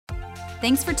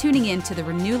Thanks for tuning in to the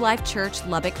Renew Life Church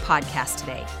Lubbock podcast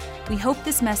today. We hope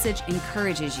this message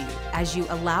encourages you as you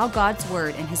allow God's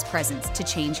word and his presence to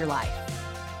change your life.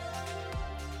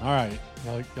 All right,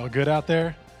 y'all good out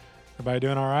there? Everybody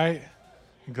doing all right?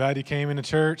 I'm glad you came into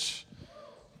church.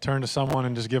 Turn to someone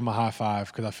and just give them a high five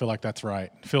because I feel like that's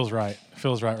right. It feels right. It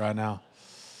feels right now.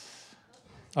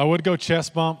 I would go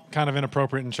chest bump, kind of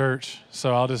inappropriate in church,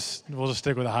 so we'll just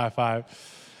stick with a high five.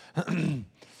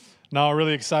 Now,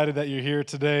 really excited that you're here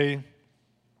today.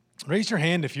 Raise your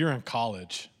hand if you're in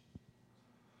college.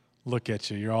 Look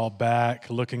at you. You're all back,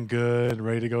 looking good,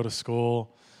 ready to go to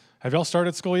school. Have y'all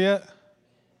started school yet?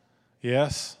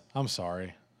 Yes? I'm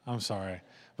sorry.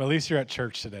 But at least you're at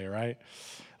church today, right?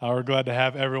 We're glad to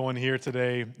have everyone here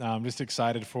today. I'm just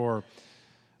excited for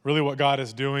really what God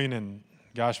is doing and,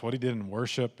 gosh, what he did in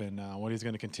worship and what he's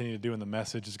going to continue to do in the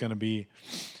message is going to be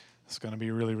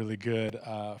really, really good.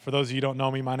 For those of you who don't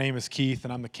know me, my name is Keith,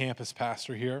 and I'm the campus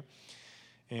pastor here.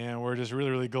 And we're just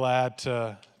really, really glad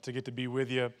to get to be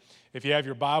with you. If you have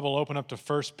your Bible, open up to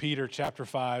 1 Peter chapter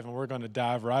 5, and we're going to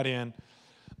dive right in.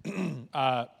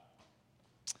 I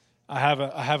had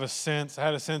a sense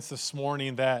this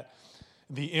morning that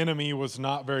the enemy was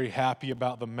not very happy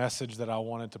about the message that I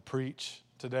wanted to preach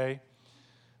today,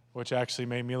 which actually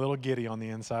made me a little giddy on the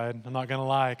inside. I'm not going to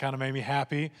lie, it kind of made me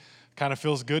happy. Kind of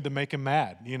feels good to make him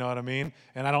mad, you know what I mean?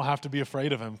 And I don't have to be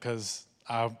afraid of him because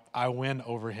I win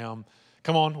over him.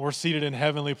 Come on, we're seated in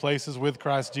heavenly places with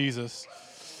Christ Jesus.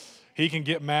 He can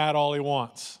get mad all he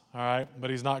wants, all right? But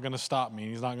he's not going to stop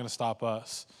me. He's not going to stop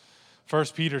us. 1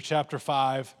 Peter chapter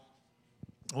 5,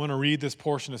 I want to read this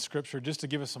portion of Scripture just to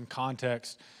give us some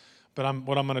context. But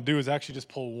what I'm going to do is actually just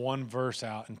pull one verse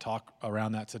out and talk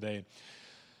around that today.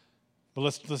 But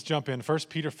let's jump in. 1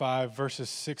 Peter 5, verses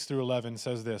 6 through 11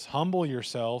 says this: "Humble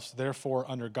yourselves, therefore,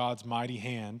 under God's mighty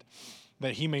hand,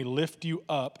 that he may lift you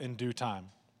up in due time.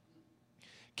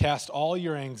 Cast all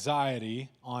your anxiety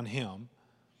on him,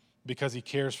 because he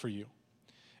cares for you.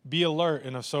 Be alert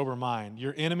and of sober mind.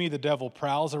 Your enemy, the devil,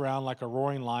 prowls around like a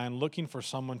roaring lion, looking for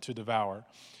someone to devour.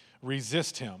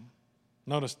 Resist him."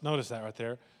 Notice that right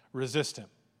there. Resist him.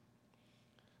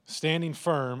 "Standing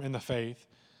firm in the faith,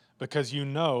 because you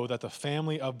know that the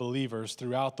family of believers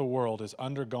throughout the world is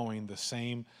undergoing the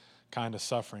same kind of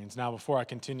sufferings." Now, before I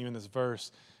continue in this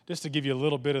verse, just to give you a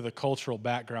little bit of the cultural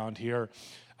background here,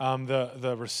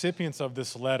 the recipients of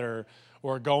this letter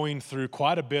were going through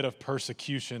quite a bit of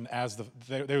persecution as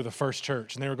they were the first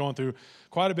church, and they were going through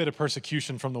quite a bit of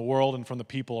persecution from the world and from the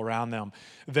people around them.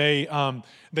 They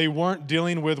weren't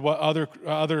dealing with what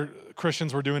other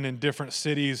Christians were doing in different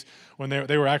cities when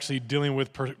they were actually dealing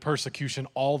with persecution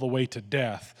all the way to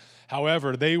death.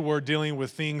 However, they were dealing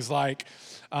with things like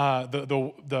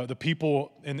the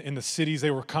people in the cities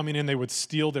they were coming in, they would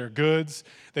steal their goods.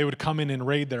 They would come in and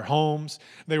raid their homes.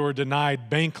 They were denied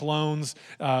bank loans.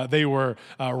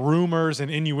 Rumors and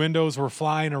innuendos were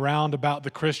flying around about the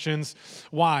Christians.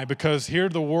 Why? Because here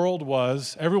the world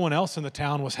was, everyone else in the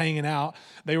town was hanging out.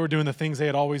 They were doing the things they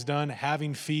had always done,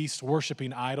 having feasts,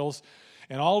 worshiping idols.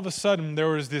 And all of a sudden, there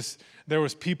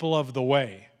was people of the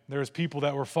way. There was people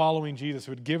that were following Jesus,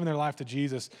 who had given their life to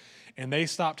Jesus, and they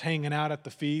stopped hanging out at the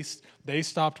feast. They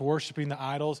stopped worshiping the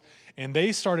idols, and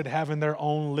they started having their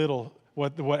own little,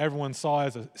 what everyone saw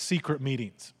as secret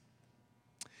meetings.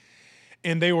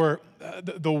 And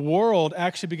the world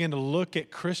actually began to look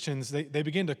at Christians, they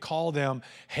began to call them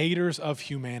haters of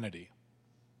humanity.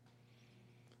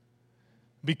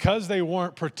 Because they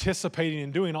weren't participating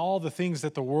in doing all the things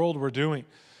that the world were doing,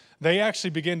 they actually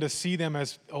began to see them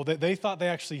as, they thought they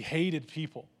actually hated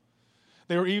people.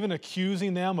 They were even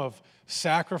accusing them of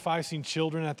sacrificing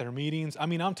children at their meetings. I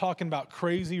mean, I'm talking about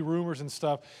crazy rumors and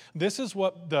stuff. This is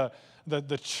what the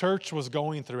church was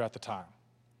going through at the time.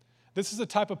 This is the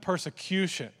type of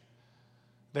persecution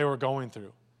they were going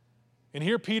through. And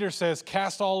here Peter says,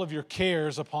 cast all of your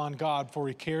cares upon God, for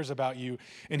he cares about you.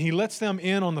 And he lets them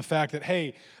in on the fact that,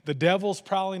 hey, the devil's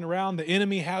prowling around, the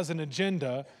enemy has an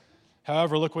agenda.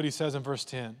 However, look what he says in verse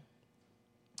 10.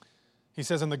 He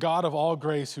says, "And the God of all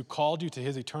grace, who called you to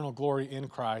his eternal glory in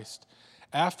Christ,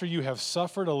 after you have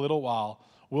suffered a little while,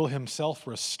 will himself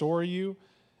restore you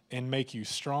and make you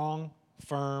strong,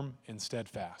 firm, and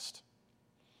steadfast."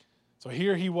 So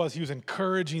here he was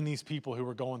encouraging these people who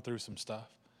were going through some stuff.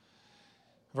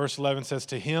 Verse 11 says,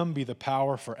 "To him be the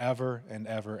power forever and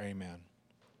ever, amen."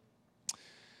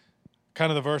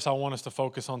 Kind of the verse I want us to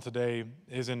focus on today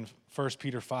is in 1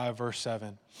 Peter 5, verse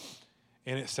 7.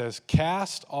 And it says,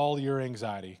 "Cast all your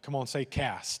anxiety." Come on, say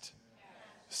cast.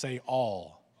 Say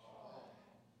all.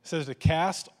 It says to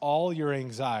cast all your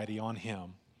anxiety on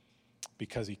him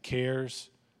because he cares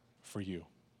for you.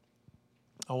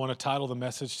 I want to title the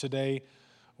message today,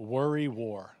 Worry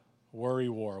War. Worry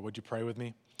War. Would you pray with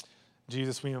me?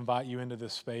 Jesus, we invite you into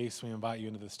this space. We invite you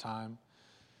into this time.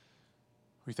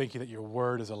 We thank you that your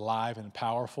word is alive and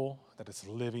powerful, that it's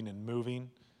living and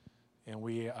moving. And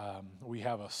we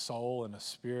have a soul and a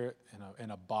spirit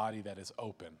and a body that is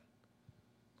open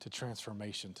to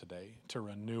transformation today, to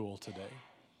renewal today.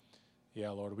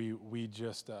 Yeah, Lord, we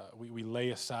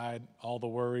lay aside all the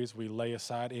worries. We lay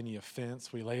aside any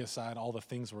offense. We lay aside all the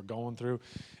things we're going through,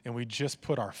 and we just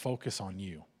put our focus on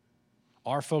you.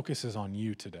 Our focus is on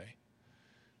you today.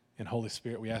 And Holy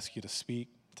Spirit, we ask you to speak,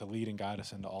 to lead and guide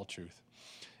us into all truth.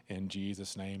 In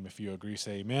Jesus' name, if you agree,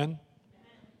 say amen.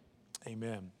 Amen.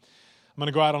 Amen. I'm going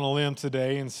to go out on a limb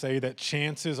today and say that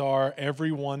chances are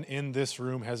everyone in this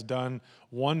room has done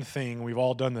one thing. We've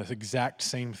all done the exact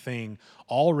same thing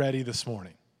already this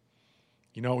morning.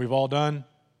 You know what we've all done?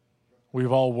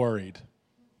 We've all worried.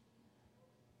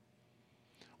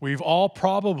 We've all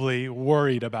probably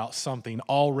worried about something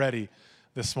already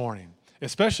this morning,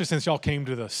 especially since y'all came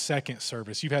to the second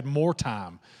service. You've had more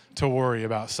time to worry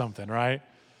about something, right?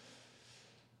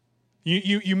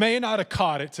 You may not have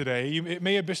caught it today. It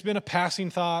may have just been a passing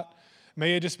thought. It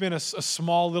may have just been a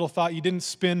small little thought. You didn't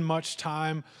spend much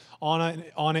time on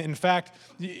it. In fact,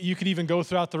 you could even go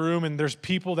throughout the room, and there's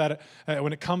people that,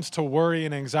 when it comes to worry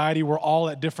and anxiety, we're all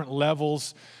at different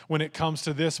levels when it comes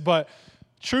to this. But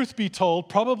truth be told,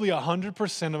 probably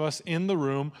 100% of us in the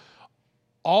room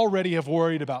already have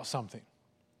worried about something.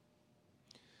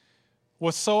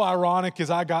 What's so ironic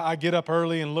is I get up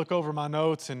early and look over my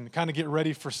notes and kind of get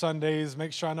ready for Sundays,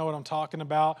 make sure I know what I'm talking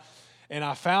about. And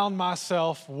I found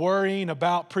myself worrying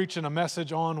about preaching a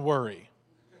message on worry.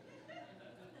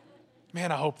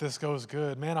 Man, I hope this goes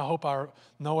good. Man, I hope I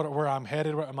know where I'm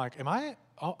headed. I'm like,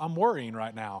 I'm worrying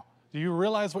right now. Do you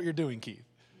realize what you're doing, Keith?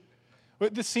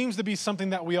 But this seems to be something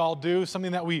that we all do,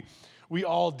 something that we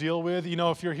all deal with. You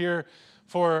know, if you're here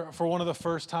for one of the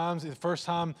first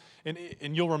time,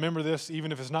 and you'll remember this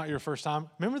even if it's not your first time.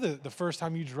 Remember the first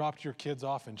time you dropped your kids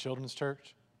off in children's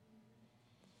church?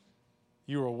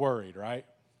 You were worried, right?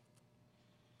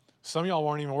 Some of y'all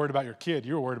weren't even worried about your kid.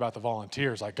 You were worried about the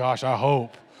volunteers. Like, gosh, I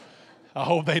hope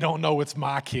they don't know it's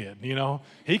my kid, you know?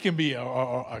 He can be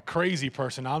a crazy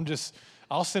person.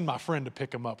 I'll send my friend to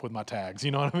pick him up with my tags,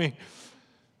 you know what I mean?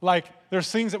 Like,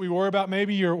 there's things that we worry about.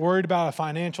 Maybe you're worried about a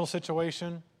financial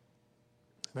situation.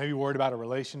 Maybe worried about a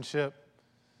relationship.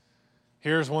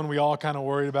 Here's one we all kind of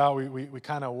worried about. We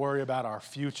kind of worry about our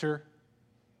future.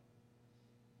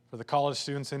 For the college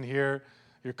students in here,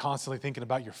 you're constantly thinking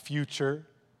about your future.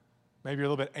 Maybe you're a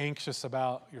little bit anxious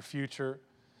about your future.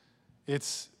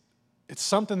 It's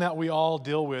something that we all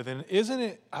deal with. And isn't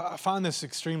it, I find this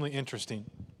extremely interesting.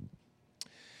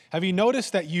 Have you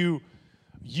noticed that you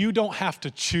don't have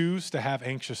to choose to have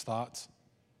anxious thoughts?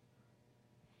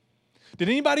 Did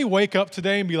anybody wake up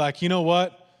today and be like, you know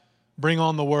what? Bring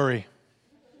on the worry.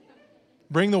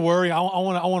 Bring the worry. I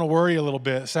want to worry a little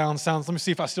bit. Sounds. Let me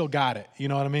see if I still got it. You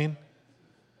know what I mean?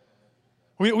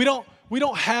 We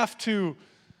don't have to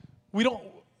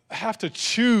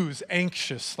choose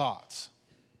anxious thoughts.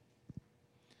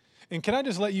 And can I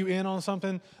just let you in on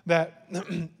something that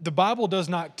the Bible does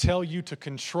not tell you to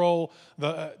control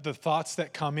the thoughts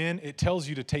that come in. It tells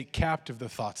you to take captive the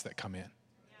thoughts that come in.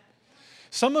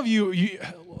 Some of you,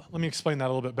 let me explain that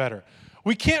a little bit better.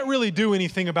 We can't really do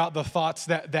anything about the thoughts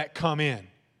that come in,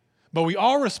 but we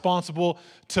are responsible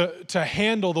to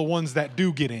handle the ones that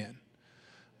do get in.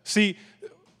 See,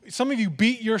 some of you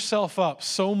beat yourself up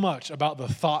so much about the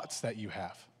thoughts that you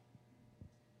have.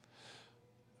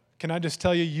 Can I just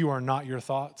tell you, you are not your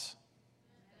thoughts?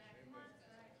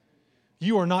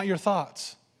 You are not your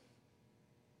thoughts.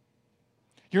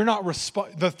 You're not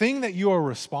the thing that you are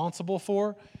responsible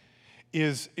for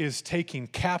is taking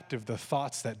captive the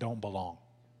thoughts that don't belong.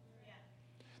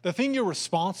 The thing you're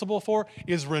responsible for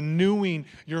is renewing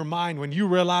your mind when you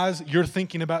realize you're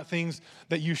thinking about things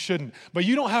that you shouldn't. But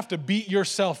you don't have to beat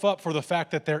yourself up for the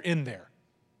fact that they're in there.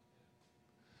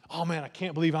 Oh man, I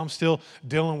can't believe I'm still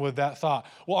dealing with that thought.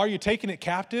 Well, are you taking it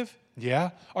captive?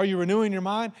 Yeah. Are you renewing your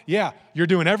mind? Yeah. You're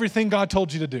doing everything God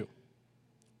told you to do.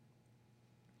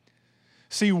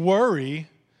 See, worry,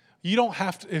 you don't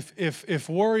have to, if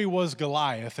worry was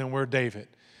Goliath and we're David,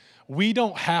 we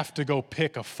don't have to go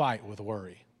pick a fight with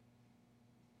worry.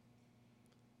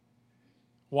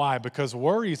 Why? Because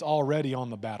worry's already on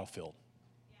the battlefield.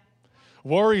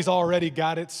 Worry's already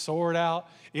got its sword out.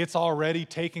 It's already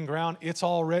taking ground. It's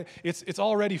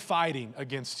already fighting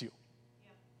against you.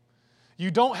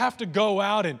 You don't have to go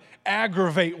out and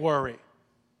aggravate worry.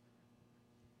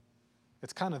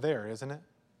 It's kind of there, isn't it?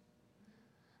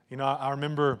 You know, I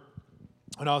remember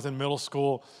when I was in middle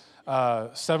school,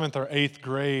 7th or 8th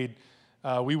grade,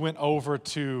 we went over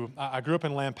to, I grew up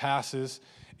in Lampasas,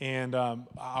 and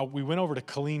we went over to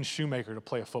Killeen Shoemaker to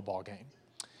play a football game.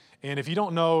 And if you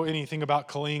don't know anything about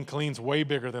Killeen, Killeen's way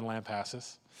bigger than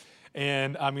Lampasas.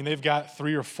 And I mean, they've got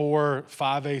 3 or 4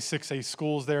 5A, 6A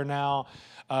schools there now.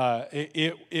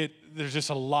 There's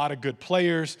just a lot of good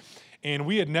players. And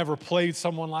we had never played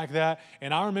someone like that.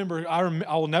 And I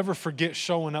will never forget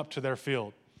showing up to their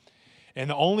field. And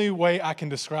the only way I can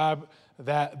describe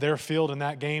their field in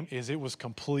that game is it was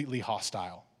completely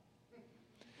hostile.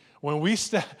 When we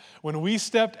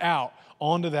stepped out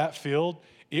onto that field,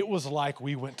 it was like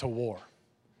we went to war.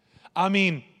 I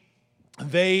mean,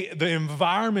 the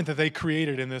environment that they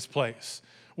created in this place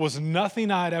was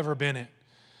nothing I'd ever been in.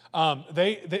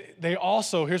 They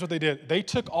also, here's what they did. They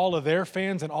took all of their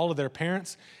fans and all of their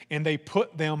parents, and they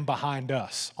put them behind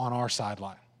us on our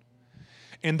sideline.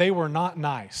 And they were not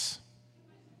nice.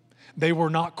 They were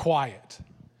not quiet.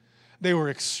 They were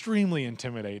extremely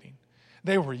intimidating.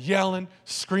 They were yelling,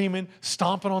 screaming,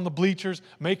 stomping on the bleachers,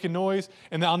 making noise.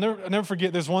 And I'll never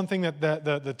forget, there's one thing that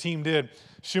the team did.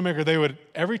 Shoemaker,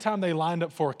 every time they lined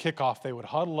up for a kickoff, they would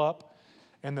huddle up,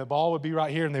 and the ball would be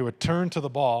right here, and they would turn to the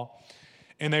ball,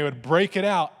 and they would break it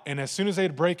out. And as soon as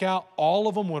they'd break out, all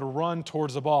of them would run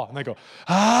towards the ball. And they'd go,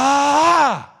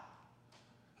 ah!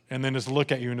 And then just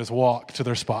look at you and just walk to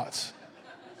their spots.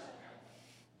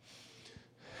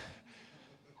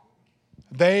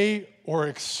 They were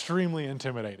extremely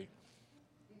intimidating.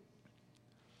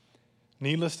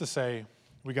 Needless to say,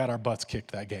 we got our butts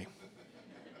kicked that game.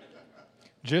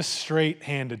 Just straight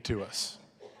handed to us.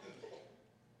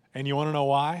 And you want to know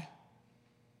why?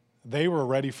 They were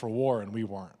ready for war and we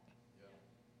weren't.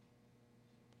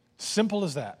 Simple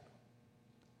as that.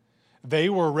 They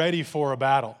were ready for a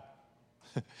battle.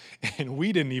 And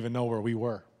we didn't even know where we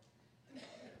were.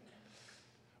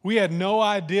 We had no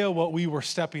idea what we were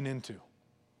stepping into.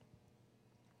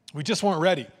 We just weren't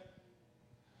ready.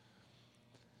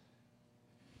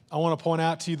 I want to point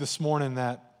out to you this morning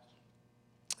that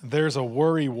there's a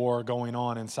worry war going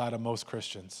on inside of most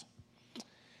Christians.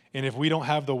 And if we don't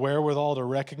have the wherewithal to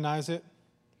recognize it,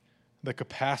 the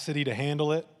capacity to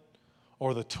handle it,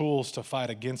 or the tools to fight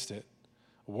against it,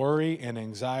 worry and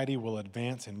anxiety will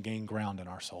advance and gain ground in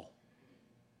our soul.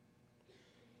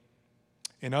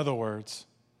 In other words,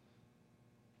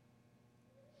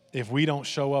 if we don't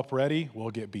show up ready, we'll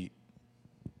get beat.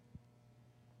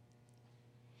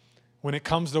 When it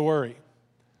comes to worry,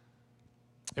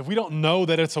 if we don't know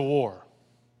that it's a war,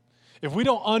 if we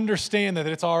don't understand that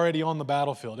it's already on the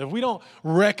battlefield, if we don't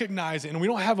recognize it and we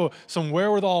don't have some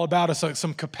wherewithal about us, like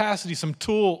some capacity, some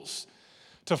tools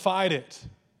to fight it,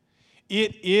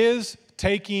 it is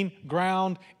taking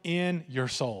ground in your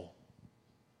soul.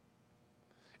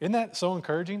 Isn't that so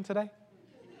encouraging today?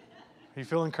 Are you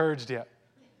feel encouraged yet?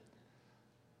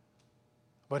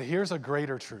 But here's a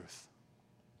greater truth.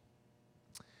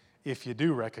 If you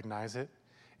do recognize it,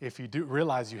 if you do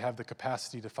realize you have the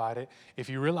capacity to fight it, if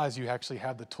you realize you actually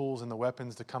have the tools and the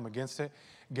weapons to come against it,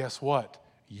 guess what?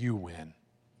 You win.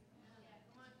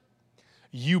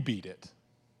 You beat it.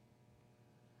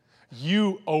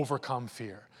 You overcome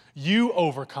fear. You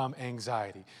overcome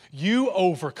anxiety. You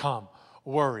overcome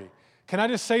worry. Can I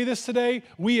just say this today?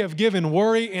 We have given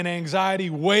worry and anxiety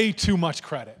way too much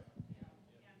credit.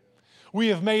 We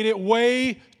have made it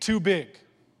way too big.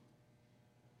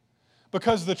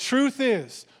 Because the truth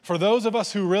is, for those of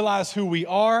us who realize who we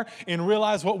are and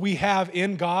realize what we have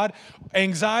in God,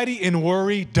 anxiety and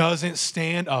worry doesn't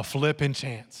stand a flipping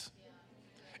chance.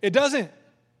 It doesn't.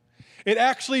 It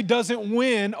actually doesn't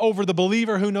win over the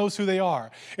believer who knows who they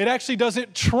are. It actually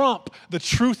doesn't trump the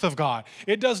truth of God.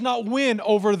 It does not win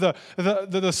over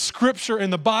the scripture in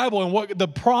the Bible and what the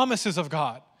promises of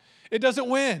God. It doesn't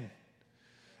win.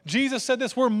 Jesus said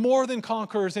this, we're more than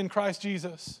conquerors in Christ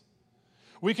Jesus.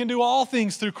 We can do all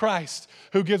things through Christ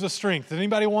who gives us strength. Does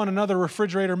anybody want another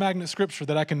refrigerator magnet scripture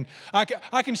that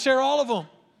I can share all of them?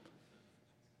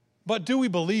 But do we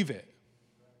believe it?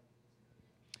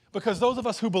 Because those of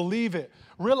us who believe it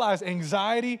realize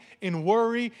anxiety and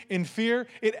worry and fear,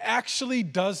 it actually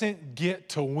doesn't get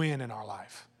to win in our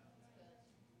life.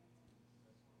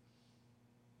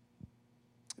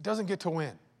 It doesn't get to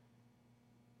win.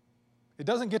 It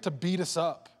doesn't get to beat us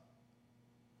up.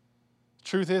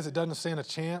 Truth is, it doesn't stand a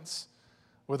chance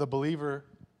with a believer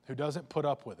who doesn't put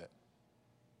up with it.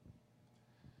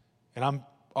 And I'm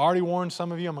already warned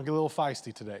some of you, I'm going to get a little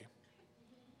feisty today.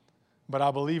 But I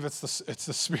believe it's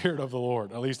the Spirit of the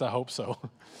Lord. At least I hope so.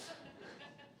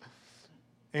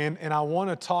 And I want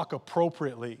to talk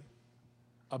appropriately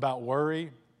about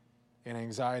worry and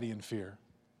anxiety and fear.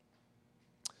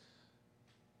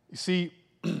 You see,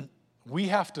 we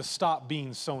have to stop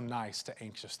being so nice to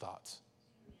anxious thoughts.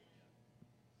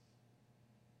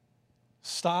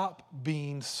 Stop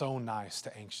being so nice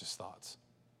to anxious thoughts.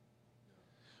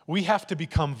 We have to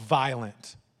become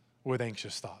violent with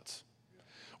anxious thoughts.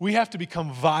 We have to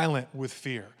become violent with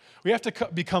fear. We have to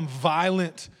become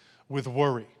violent with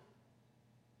worry.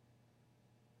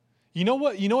 You know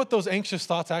what those anxious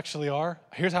thoughts actually are?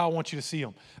 Here's how I want you to see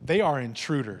them. They are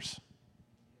intruders.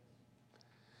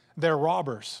 They're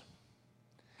robbers.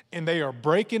 And they are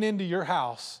breaking into your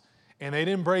house, and they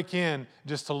didn't break in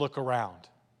just to look around.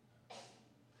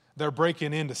 They're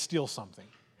breaking in to steal something.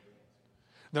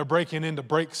 They're breaking in to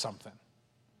break something,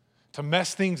 to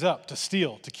mess things up, to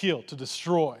steal, to kill, to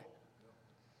destroy.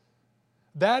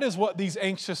 That is what these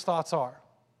anxious thoughts are.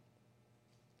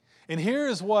 And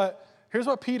here's what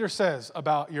Peter says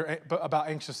about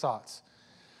anxious thoughts.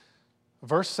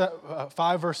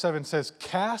 5 verse 7 says,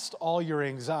 cast all your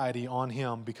anxiety on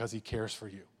him because he cares for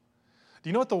you. Do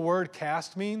you know what the word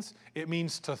cast means? It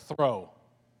means to throw.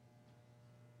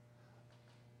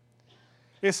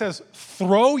 It says,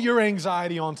 throw your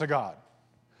anxiety onto God.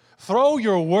 Throw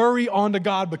your worry onto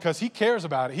God because he cares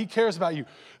about it. He cares about you.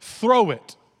 Throw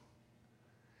it.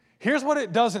 Here's what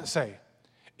it doesn't say.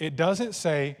 It doesn't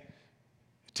say,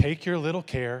 take your little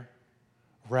care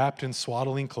wrapped in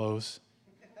swaddling clothes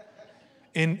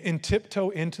and tiptoe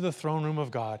into the throne room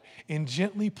of God and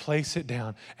gently place it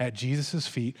down at Jesus'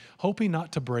 feet, hoping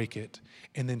not to break it,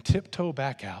 and then tiptoe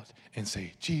back out and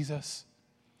say, Jesus,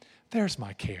 there's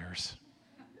my cares.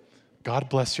 God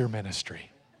bless your ministry.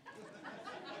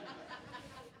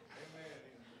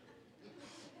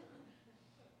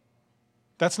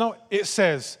 That's not, it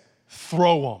says,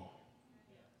 throw them.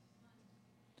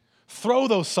 Throw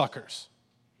those suckers.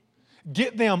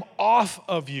 Get them off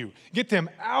of you. Get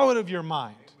them out of your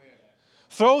mind.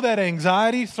 Throw that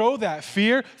anxiety, throw that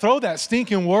fear, throw that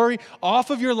stinking worry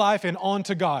off of your life and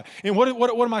onto God. And what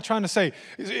am I trying to say?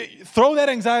 Throw that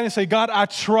anxiety and say, God, I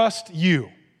trust you.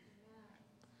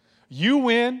 You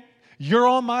win. You're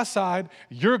on my side.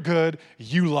 You're good.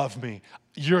 You love me.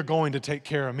 You're going to take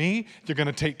care of me. You're going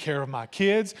to take care of my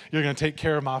kids. You're going to take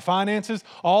care of my finances.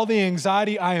 All the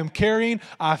anxiety I am carrying,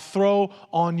 I throw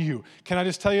on you. Can I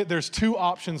just tell you, there's two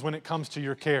options when it comes to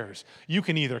your cares. You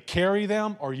can either carry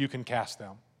them or you can cast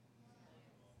them.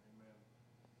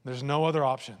 There's no other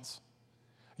options.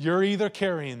 You're either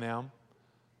carrying them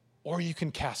or you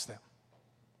can cast them.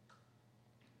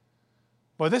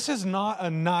 But this is not a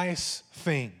nice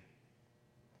thing.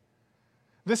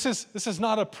 This is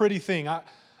not a pretty thing. I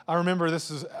remember this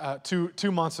is 2 to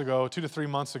 3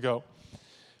 months ago.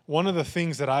 One of the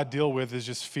things that I deal with is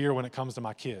just fear when it comes to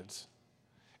my kids.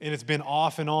 And it's been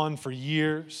off and on for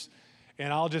years.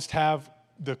 And I'll just have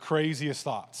the craziest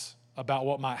thoughts about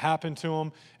what might happen to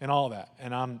them and all that.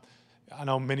 And I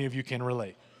know many of you can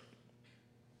relate.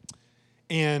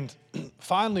 And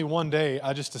finally one day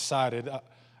I just decided,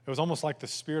 it was almost like the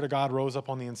Spirit of God rose up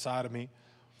on the inside of me.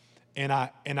 And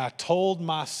I told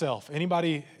myself,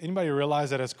 anybody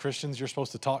realize that as Christians you're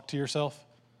supposed to talk to yourself?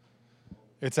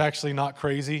 It's actually not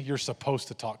crazy. You're supposed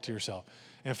to talk to yourself.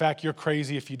 In fact, you're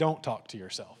crazy if you don't talk to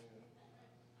yourself.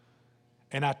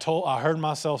 And I heard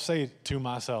myself say to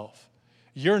myself,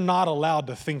 you're not allowed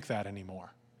to think that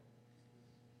anymore.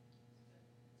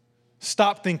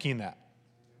 Stop thinking that.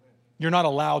 You're not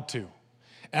allowed to.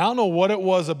 And I don't know what it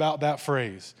was about that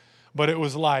phrase, but it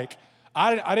was like,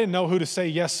 I didn't know who to say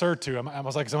yes, sir, to. I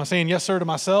was like, am I saying yes, sir, to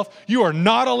myself? You are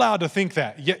not allowed to think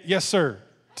that. Yes, sir,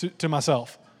 to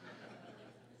myself.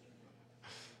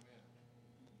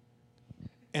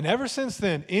 And ever since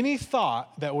then, any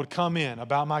thought that would come in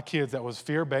about my kids that was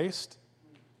fear-based,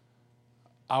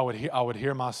 I would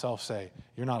hear myself say,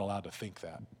 you're not allowed to think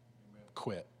that.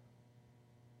 Quit.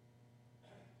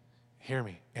 Hear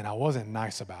me. And I wasn't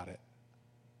nice about it.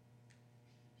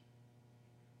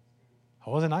 I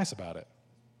wasn't nice about it.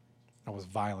 I was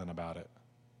violent about it.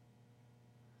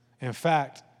 In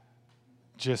fact,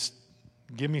 just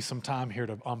give me some time here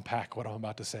to unpack what I'm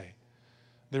about to say.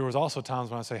 There was also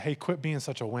times when I say, hey, quit being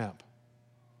such a wimp.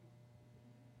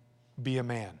 Be a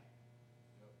man.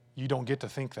 You don't get to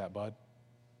think that, bud.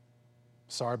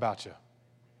 Sorry about you.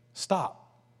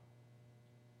 Stop.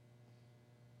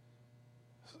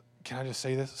 Can I just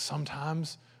say this?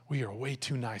 Sometimes we are way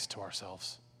too nice to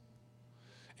ourselves.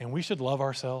 And we should love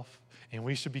ourselves, and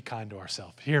we should be kind to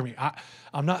ourselves. Hear me.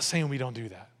 I'm not saying we don't do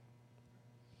that.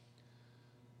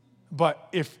 But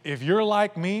if you're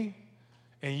like me,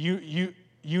 and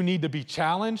you need to be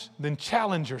challenged, then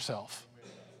challenge yourself.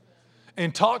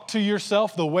 And talk to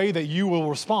yourself the way that you will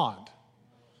respond.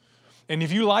 And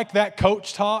if you like that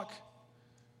coach talk,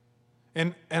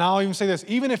 And I'll even say this,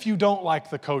 even if you don't like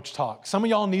the coach talk, some of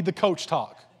y'all need the coach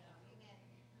talk.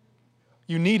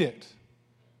 You need it.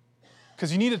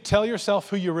 Because you need to tell yourself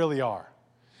who you really are.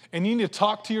 And you need to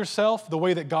talk to yourself the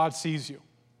way that God sees you.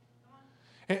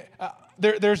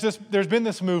 There's been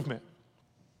this movement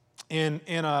in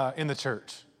the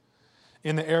church,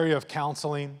 in the area of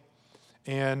counseling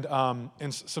and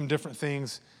some different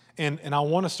things. And I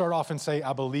want to start off and say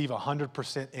I believe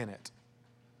 100% in it.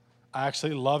 I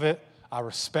actually love it. I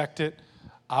respect it.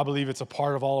 I believe it's a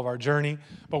part of all of our journey.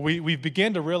 But we've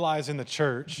begun to realize in the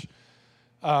church,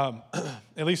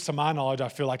 at least to my knowledge, I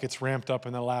feel like it's ramped up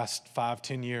in the last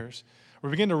 5-10 years. We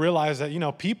begin to realize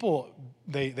that, people,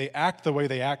 they act the way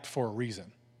they act for a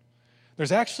reason.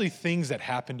 There's actually things that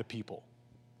happen to people.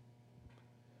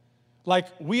 Like,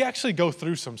 we actually go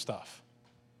through some stuff.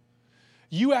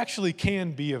 You actually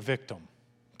can be a victim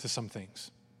to some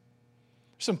things.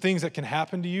 There's some things that can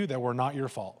happen to you that were not your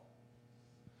fault.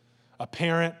 A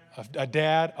parent, a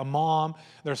dad, a mom,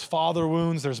 there's father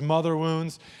wounds, there's mother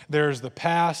wounds, there's the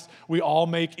past. We all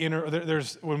make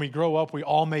when we grow up, we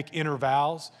all make inner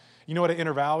vows. You know what an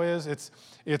inner vow is?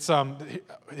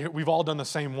 We've all done the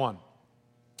same one.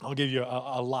 I'll give you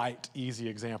a light, easy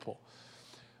example.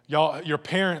 Y'all, your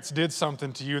parents did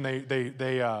something to you and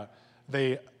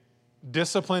they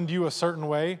disciplined you a certain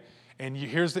way, and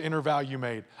here's the inner vow you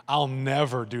made. I'll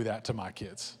never do that to my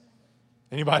kids.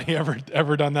 Anybody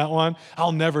ever done that one?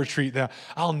 I'll never treat them.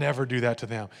 I'll never do that to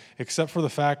them. Except for the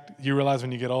fact you realize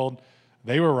when you get old,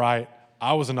 they were right.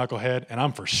 I was a knucklehead, and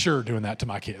I'm for sure doing that to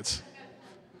my kids.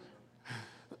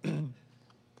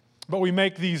 But we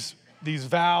make these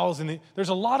vows, and there's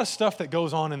a lot of stuff that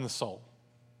goes on in the soul.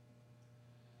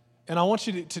 And I want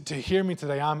you to hear me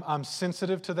today. I'm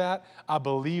sensitive to that. I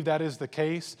believe that is the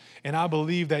case, and I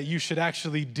believe that you should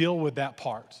actually deal with that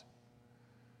part.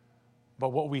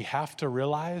 But what we have to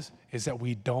realize is that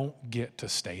we don't get to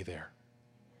stay there.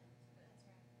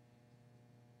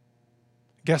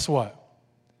 Guess what?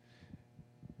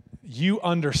 You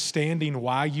understanding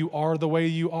why you are the way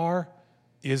you are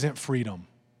isn't freedom.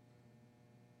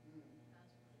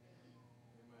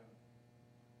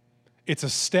 It's a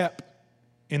step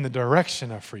in the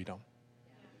direction of freedom.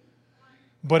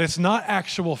 But it's not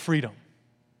actual freedom.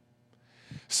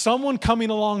 Someone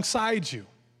coming alongside you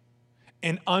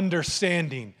and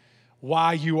understanding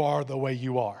why you are the way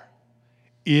you are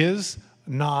is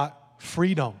not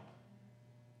freedom.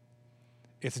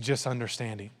 It's just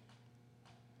understanding.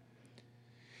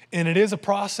 And it is a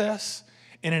process,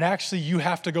 and you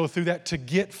have to go through that to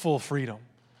get full freedom.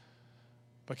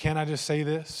 But can I just say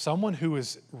this? Someone who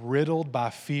is riddled by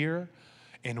fear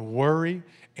and worry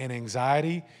and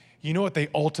anxiety, you know what they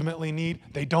ultimately need?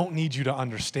 They don't need you to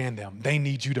understand them. They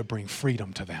need you to bring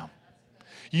freedom to them.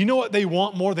 You know what they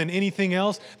want more than anything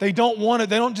else? They don't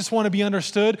just want to be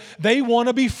understood. They want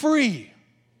to be free.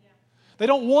 They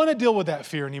don't want to deal with that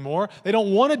fear anymore. They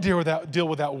don't want to deal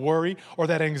with that worry or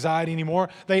that anxiety anymore.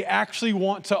 They actually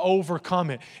want to overcome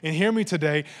it. And hear me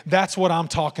today, that's what I'm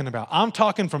talking about. I'm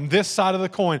talking from this side of the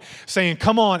coin, saying,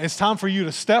 come on, it's time for you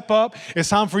to step up. It's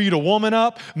time for you to woman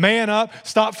up, man up,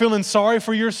 stop feeling sorry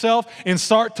for yourself, and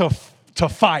start to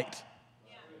fight.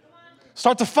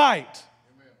 Start to fight.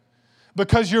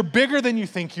 Because you're bigger than you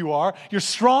think you are. You're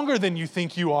stronger than you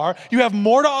think you are. You have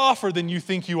more to offer than you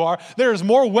think you are. There's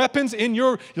more weapons in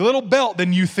your little belt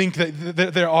than you think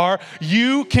that there are.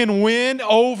 You can win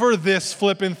over this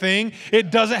flipping thing.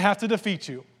 It doesn't have to defeat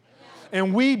you.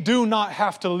 And we do not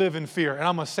have to live in fear. And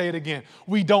I'm going to say it again.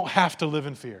 We don't have to live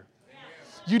in fear.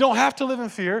 You don't have to live in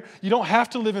fear. You don't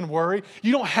have to live in worry.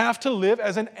 You don't have to live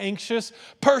as an anxious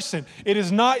person.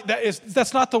 That's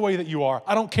not the way that you are.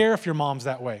 I don't care if your mom's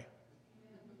that way.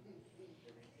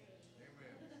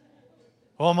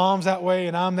 Well, mom's that way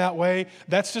and I'm that way.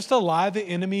 That's just a lie the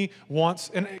enemy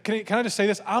wants. And can I just say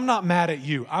this? I'm not mad at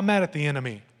you. I'm mad at the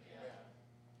enemy.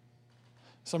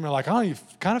 Some are like, oh, you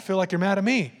kind of feel like you're mad at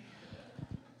me.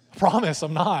 I promise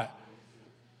I'm not.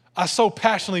 I so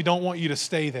passionately don't want you to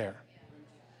stay there.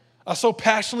 I so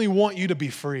passionately want you to be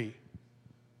free.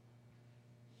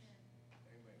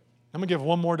 I'm going to give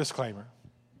one more disclaimer.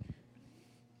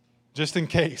 Just in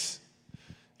case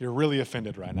you're really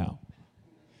offended right now.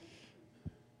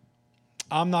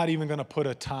 I'm not even going to put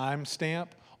a time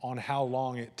stamp on how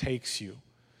long it takes you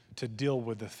to deal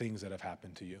with the things that have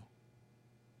happened to you.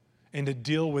 And to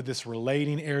deal with this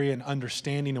relating area and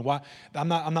understanding and why. I'm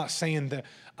not saying that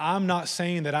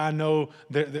I know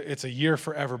that it's a year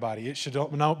for everybody. It should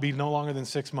be no longer than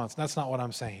 6 months. That's not what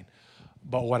I'm saying.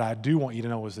 But what I do want you to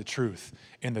know is the truth.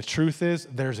 And the truth is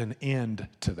there's an end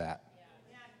to that.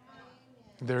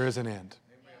 There is an end.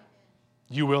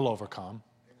 You will overcome.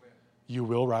 you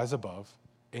will rise above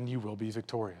and you will be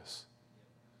victorious.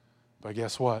 But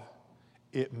guess what?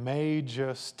 It may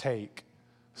just take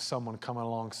someone coming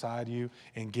alongside you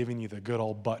and giving you the good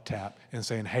old butt tap and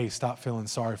saying, hey, stop feeling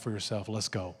sorry for yourself. Let's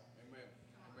go.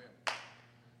 Amen.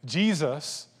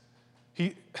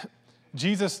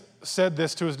 Jesus said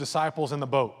this to his disciples in the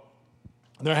boat.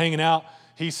 They're hanging out.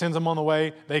 He sends them on the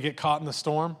way. They get caught in the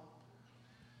storm.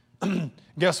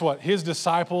 Guess what? His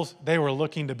disciples, they were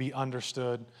looking to be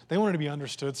understood. They wanted to be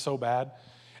understood so bad.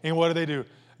 And what do?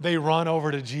 They run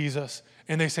over to Jesus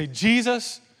and they say,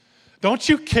 Jesus, don't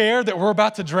you care that we're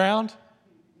about to drown?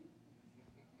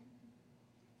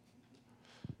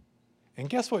 And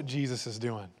guess what Jesus is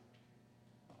doing?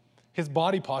 His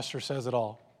body posture says it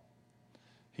all.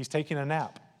 He's taking a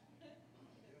nap.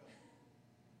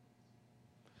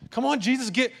 Come on,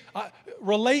 Jesus,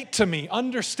 relate to me,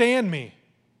 understand me.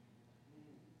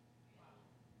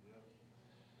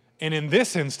 And in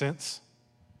this instance,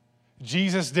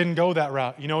 Jesus didn't go that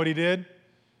route. You know what he did?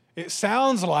 It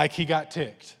sounds like he got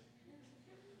ticked.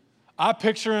 I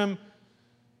picture him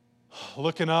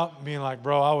looking up, being like,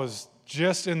 bro, I was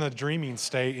just in the dreaming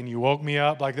state and you woke me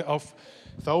up. Like,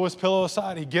 throw his pillow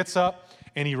aside. He gets up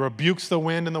and he rebukes the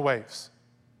wind and the waves.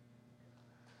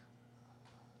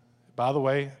 By the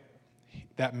way,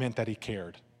 that meant that he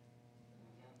cared.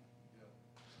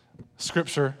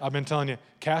 Scripture, I've been telling you,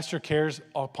 cast your cares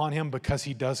upon him because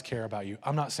he does care about you.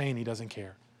 I'm not saying he doesn't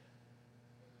care.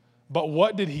 But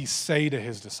what did he say to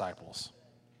his disciples?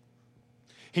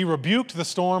 He rebuked the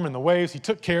storm and the waves. He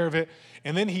took care of it.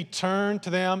 And then he turned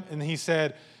to them and he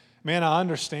said, man, I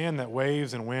understand that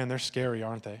waves and wind, they're scary,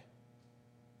 aren't they?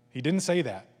 He didn't say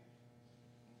that.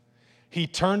 He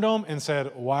turned to them and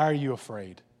said, why are you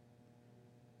afraid?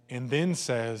 And then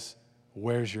says,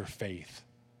 where's your faith?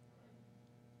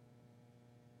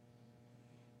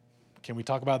 Can we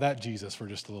talk about that Jesus for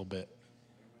just a little bit?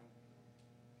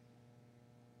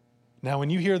 Now, when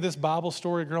you hear this Bible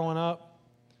story growing up,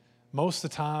 most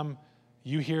of the time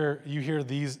you hear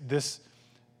this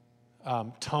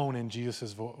tone in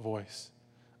Jesus' voice.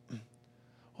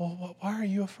 Well, why are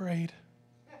you afraid?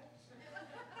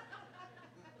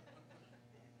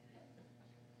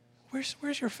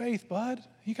 Where's your faith, bud?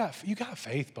 You got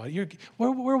faith, bud.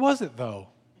 Where was it though?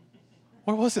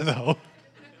 Where was it though?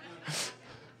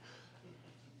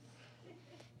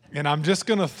 And I'm just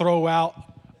going to throw out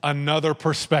another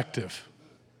perspective.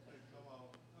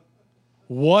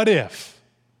 What if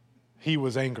he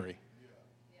was angry?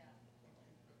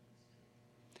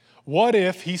 What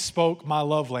if he spoke my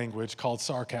love language called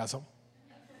sarcasm?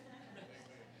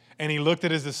 And he looked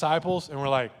at his disciples and were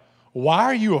like, why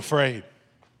are you afraid?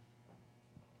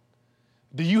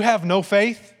 Do you have no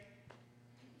faith?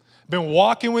 Been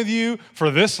walking with you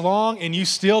for this long and you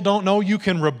still don't know you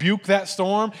can rebuke that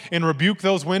storm and rebuke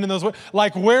those wind and those waves?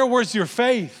 Like, where was your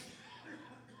faith?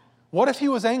 What if he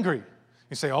was angry?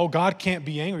 You say, oh, God can't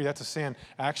be angry. That's a sin.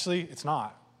 Actually, it's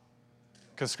not.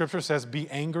 Because Scripture says, be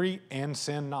angry and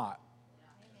sin not.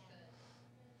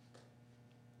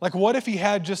 Like, what if he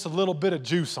had just a little bit of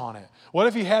juice on it? What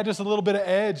if he had just a little bit of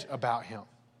edge about him?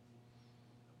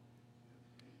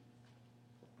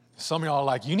 Some of y'all are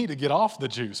like, you need to get off the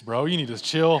juice, bro. You need to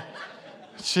chill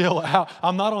out.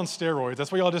 I'm not on steroids.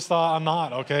 That's what y'all just thought. I'm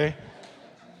not, okay?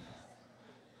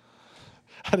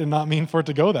 I did not mean for it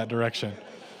to go that direction.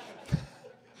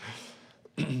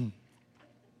 2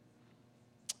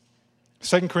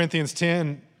 Corinthians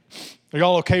 10, are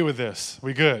y'all okay with this?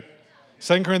 We good?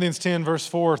 2 Corinthians 10, verse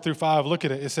 4 through 5, look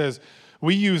at it. It says,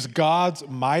 we use God's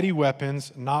mighty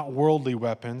weapons, not worldly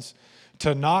weapons,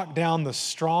 to knock down the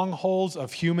strongholds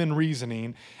of human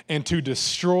reasoning and to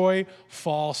destroy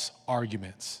false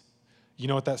arguments. You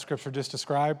know what that scripture just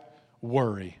described?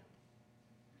 Worry.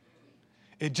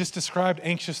 It just described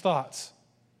anxious thoughts.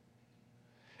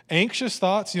 Anxious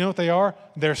thoughts, you know what they are?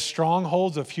 They're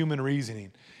strongholds of human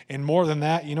reasoning. And more than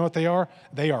that, you know what they are?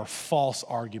 They are false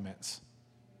arguments.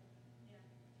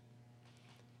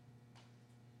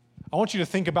 I want you to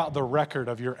think about the record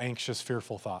of your anxious,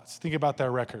 fearful thoughts. Think about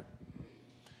that record.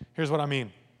 Here's what I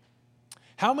mean.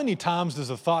 How many times does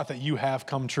a thought that you have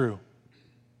come true?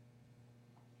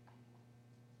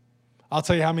 I'll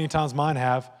tell you how many times mine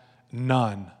have.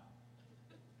 None.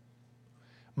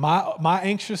 My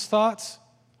anxious thoughts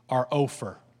are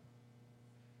over.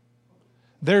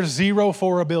 They're 0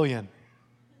 for a billion.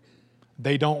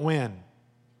 They don't win.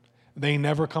 They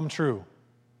never come true.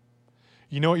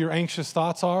 You know what your anxious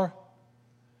thoughts are?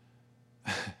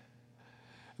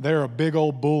 They're a big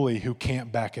old bully who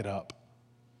can't back it up.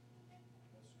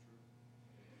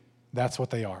 That's what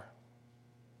they are.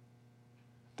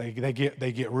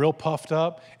 They get real puffed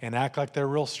up and act like they're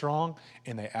real strong,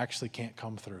 and they actually can't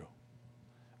come through.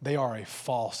 They are a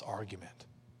false argument.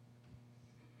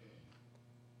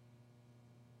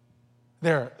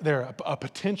 They're a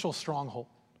potential stronghold.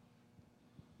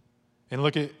 And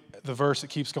look at the verse that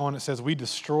keeps going. It says, we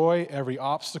destroy every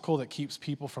obstacle that keeps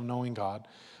people from knowing God.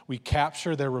 We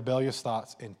capture their rebellious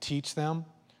thoughts and teach them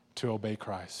to obey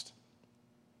Christ.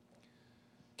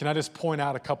 Can I just point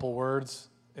out a couple words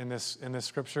in this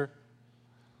scripture?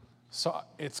 So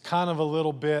it's kind of a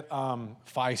little bit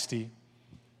feisty.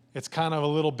 It's kind of a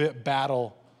little bit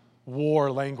battle,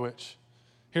 war language.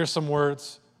 Here's some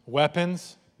words: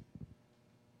 weapons,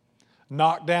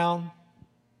 knockdown,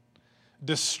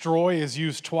 destroy is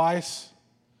used twice,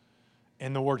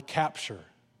 and the word capture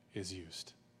is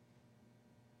used.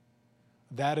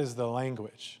 That is the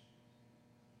language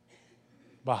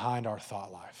behind our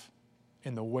thought life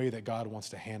and the way that God wants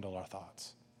to handle our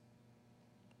thoughts.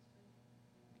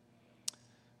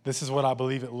 This is what I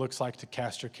believe it looks like to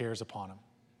cast your cares upon Him.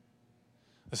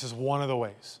 This is one of the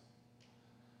ways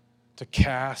to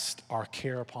cast our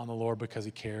care upon the Lord because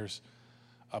He cares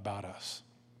about us.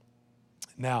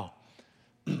 Now,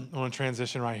 I want to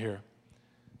transition right here.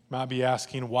 You might be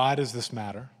asking, why does this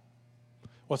matter?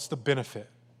 What's the benefit?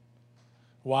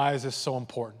 Why is this so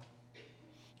important?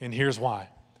 And here's why.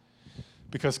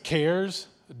 Because cares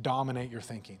dominate your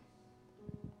thinking.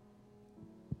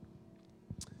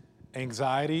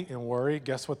 Anxiety and worry,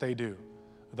 guess what they do?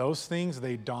 Those things,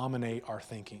 they dominate our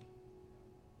thinking.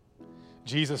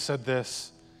 Jesus said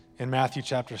this in Matthew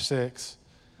chapter 6.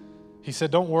 He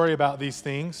said, don't worry about these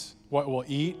things, what we'll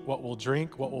eat, what we'll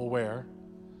drink, what we'll wear.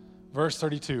 Verse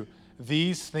 32,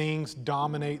 these things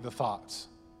dominate the thoughts.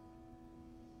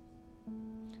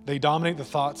 They dominate the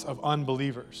thoughts of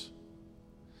unbelievers.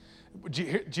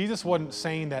 Jesus wasn't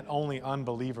saying that only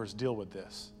unbelievers deal with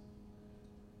this.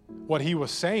 What He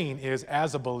was saying is,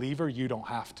 as a believer, you don't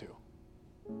have to.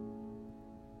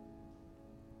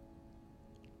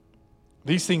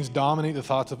 These things dominate the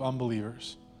thoughts of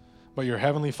unbelievers, but your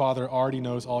heavenly Father already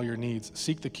knows all your needs.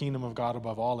 Seek the kingdom of God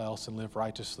above all else and live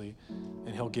righteously,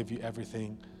 and He'll give you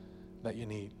everything that you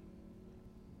need.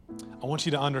 I want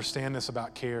you to understand this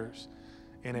about cares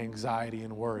and anxiety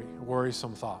and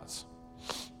worrisome thoughts.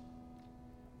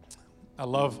 I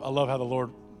love how the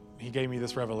Lord, He gave me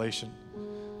this revelation.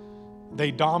 They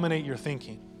dominate your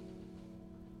thinking,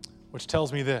 which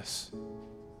tells me this: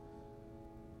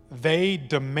 they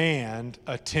demand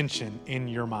attention in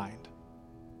your mind.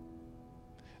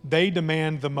 They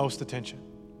demand the most attention.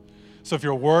 So if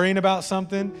you're worrying about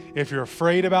something, if you're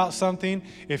afraid about something,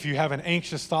 if you have an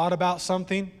anxious thought about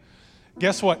something,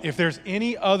 guess what? If there's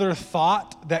any other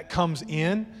thought that comes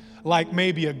in, like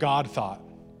maybe a God thought,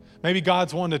 maybe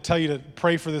God's wanting to tell you to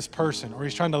pray for this person, or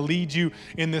He's trying to lead you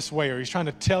in this way, or He's trying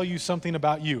to tell you something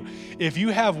about you. If you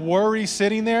have worry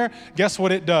sitting there, guess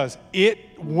what it does? It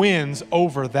wins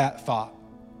over that thought.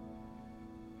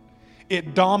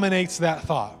 It dominates that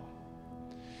thought.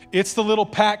 It's the little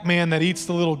Pac-Man that eats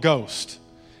the little ghost.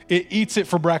 It eats it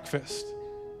for breakfast.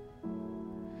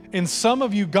 And some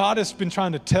of you, God has been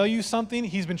trying to tell you something.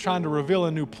 He's been trying to reveal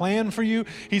a new plan for you.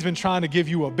 He's been trying to give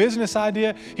you a business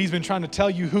idea. He's been trying to tell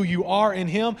you who you are in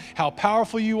Him, how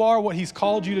powerful you are, what He's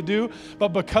called you to do. But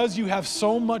because you have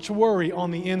so much worry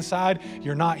on the inside,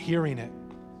 you're not hearing it.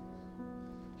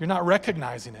 You're not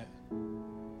recognizing it.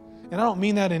 And I don't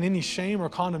mean that in any shame or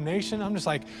condemnation. I'm just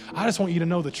like, I just want you to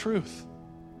know the truth.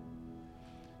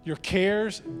 Your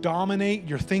cares dominate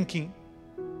your thinking.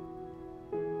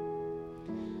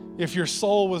 If your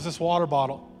soul was this water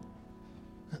bottle,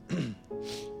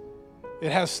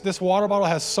 this water bottle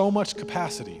has so much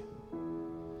capacity.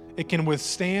 It can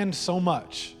withstand so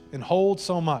much and hold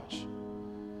so much.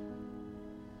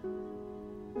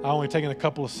 I only taken a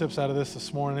couple of sips out of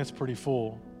this morning. It's pretty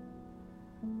full.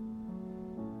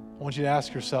 I want you to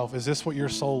ask yourself, is this what your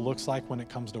soul looks like when it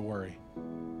comes to worry?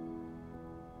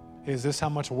 Is this how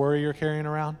much worry you're carrying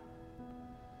around?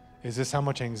 Is this how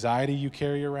much anxiety you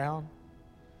carry around?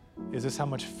 Is this how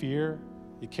much fear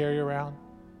you carry around?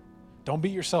 Don't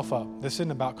beat yourself up. This isn't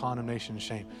about condemnation and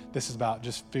shame. This is about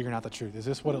just figuring out the truth. Is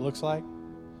this what it looks like?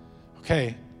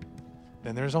 Okay,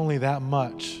 then there's only that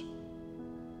much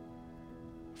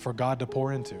for God to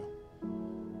pour into.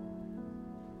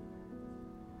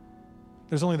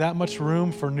 There's only that much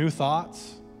room for new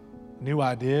thoughts, new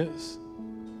ideas.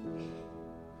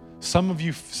 Some of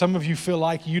you feel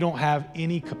like you don't have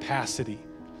any capacity.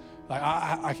 Like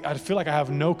I feel like I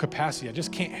have no capacity. I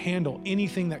just can't handle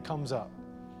anything that comes up.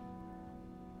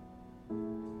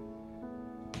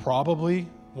 Probably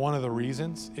one of the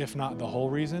reasons, if not the whole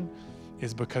reason,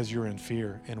 is because you're in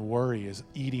fear and worry is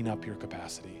eating up your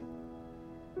capacity.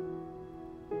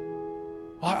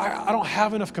 Well, I don't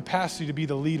have enough capacity to be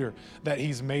the leader that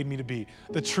he's made me to be.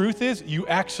 The truth is, you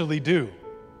actually do.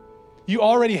 You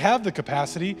already have the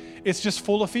capacity. It's just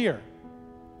full of fear.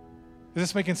 Is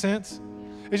this making sense?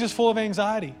 It's just full of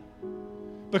anxiety.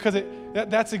 Because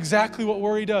that's exactly what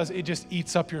worry does. It just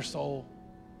eats up your soul,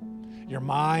 your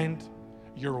mind,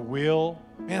 your will.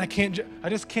 Man, I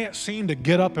just can't seem to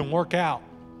get up and work out.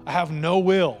 I have no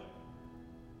will.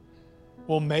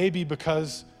 Well, maybe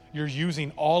because you're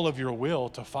using all of your will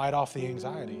to fight off the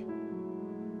anxiety.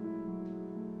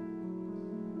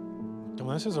 Come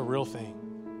on, this is a real thing.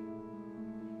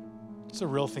 It's a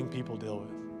real thing people deal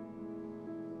with.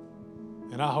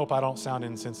 And I hope I don't sound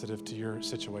insensitive to your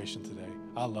situation today.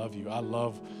 I love you. I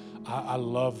love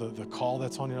the call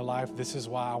that's on your life. This is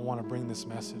why I want to bring this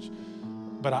message.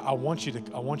 But I want you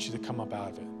to come up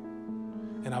out of it.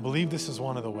 And I believe this is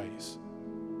one of the ways.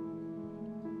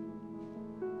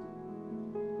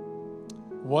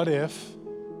 What if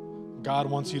God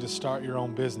wants you to start your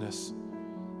own business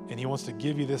and he wants to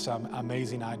give you this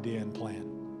amazing idea and plan?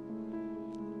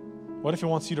 What if he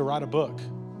wants you to write a book?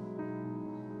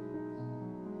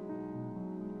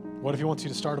 What if he wants you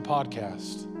to start a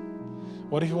podcast?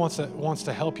 What if he wants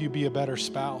to help you be a better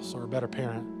spouse or a better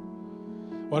parent?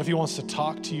 What if he wants to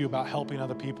talk to you about helping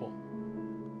other people?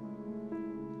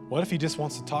 What if he just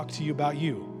wants to talk to you about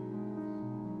you?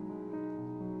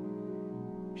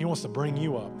 He wants to bring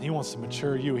you up. He wants to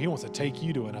mature you. He wants to take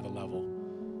you to another level.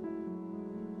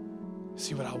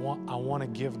 See what I want? I want to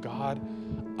give God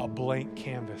a blank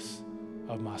canvas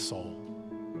of my soul.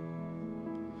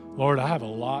 Lord, I have a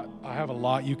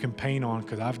lot you can paint on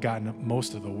because I've gotten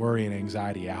most of the worry and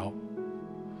anxiety out.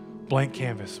 Blank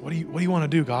canvas. What do you want to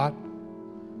do, God?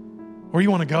 Where do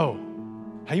you want to go?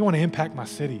 How do you want to impact my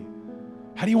city?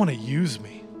 How do you want to use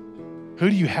me? Who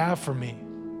do you have for me?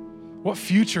 What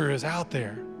future is out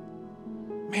there?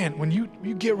 Man, when you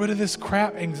get rid of this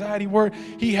crap, anxiety, worry,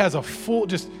 he has a full,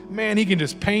 he can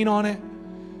just paint on it.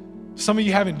 Some of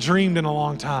you haven't dreamed in a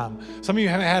long time. Some of you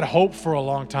haven't had hope for a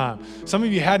long time. Some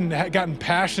of you hadn't gotten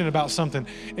passionate about something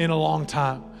in a long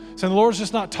time. So the Lord's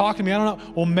just not talking to me. I don't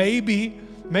know. Well, maybe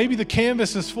the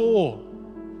canvas is full.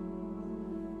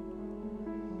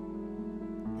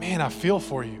 Man, I feel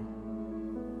for you.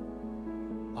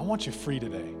 I want you free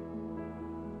today.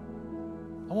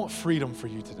 I want freedom for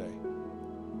you today.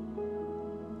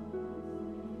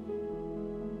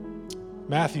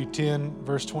 Matthew 10,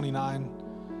 verse 29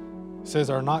 says,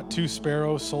 "Are not 2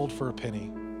 sparrows sold for a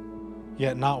penny?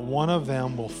 Yet not one of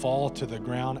them will fall to the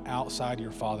ground outside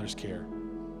your Father's care.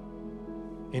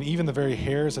 And even the very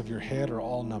hairs of your head are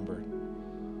all numbered.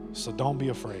 So don't be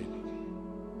afraid."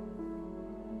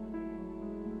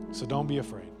 So don't be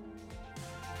afraid.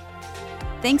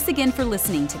 Thanks again for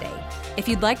listening today. If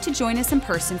you'd like to join us in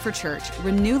person for church,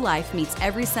 Renew Life meets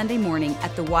every Sunday morning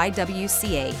at the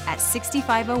YWCA at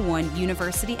 6501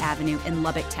 University Avenue in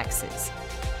Lubbock, Texas.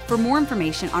 For more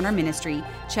information on our ministry,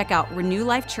 check out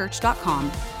renewlifechurch.com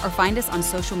or find us on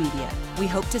social media. We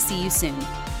hope to see you soon.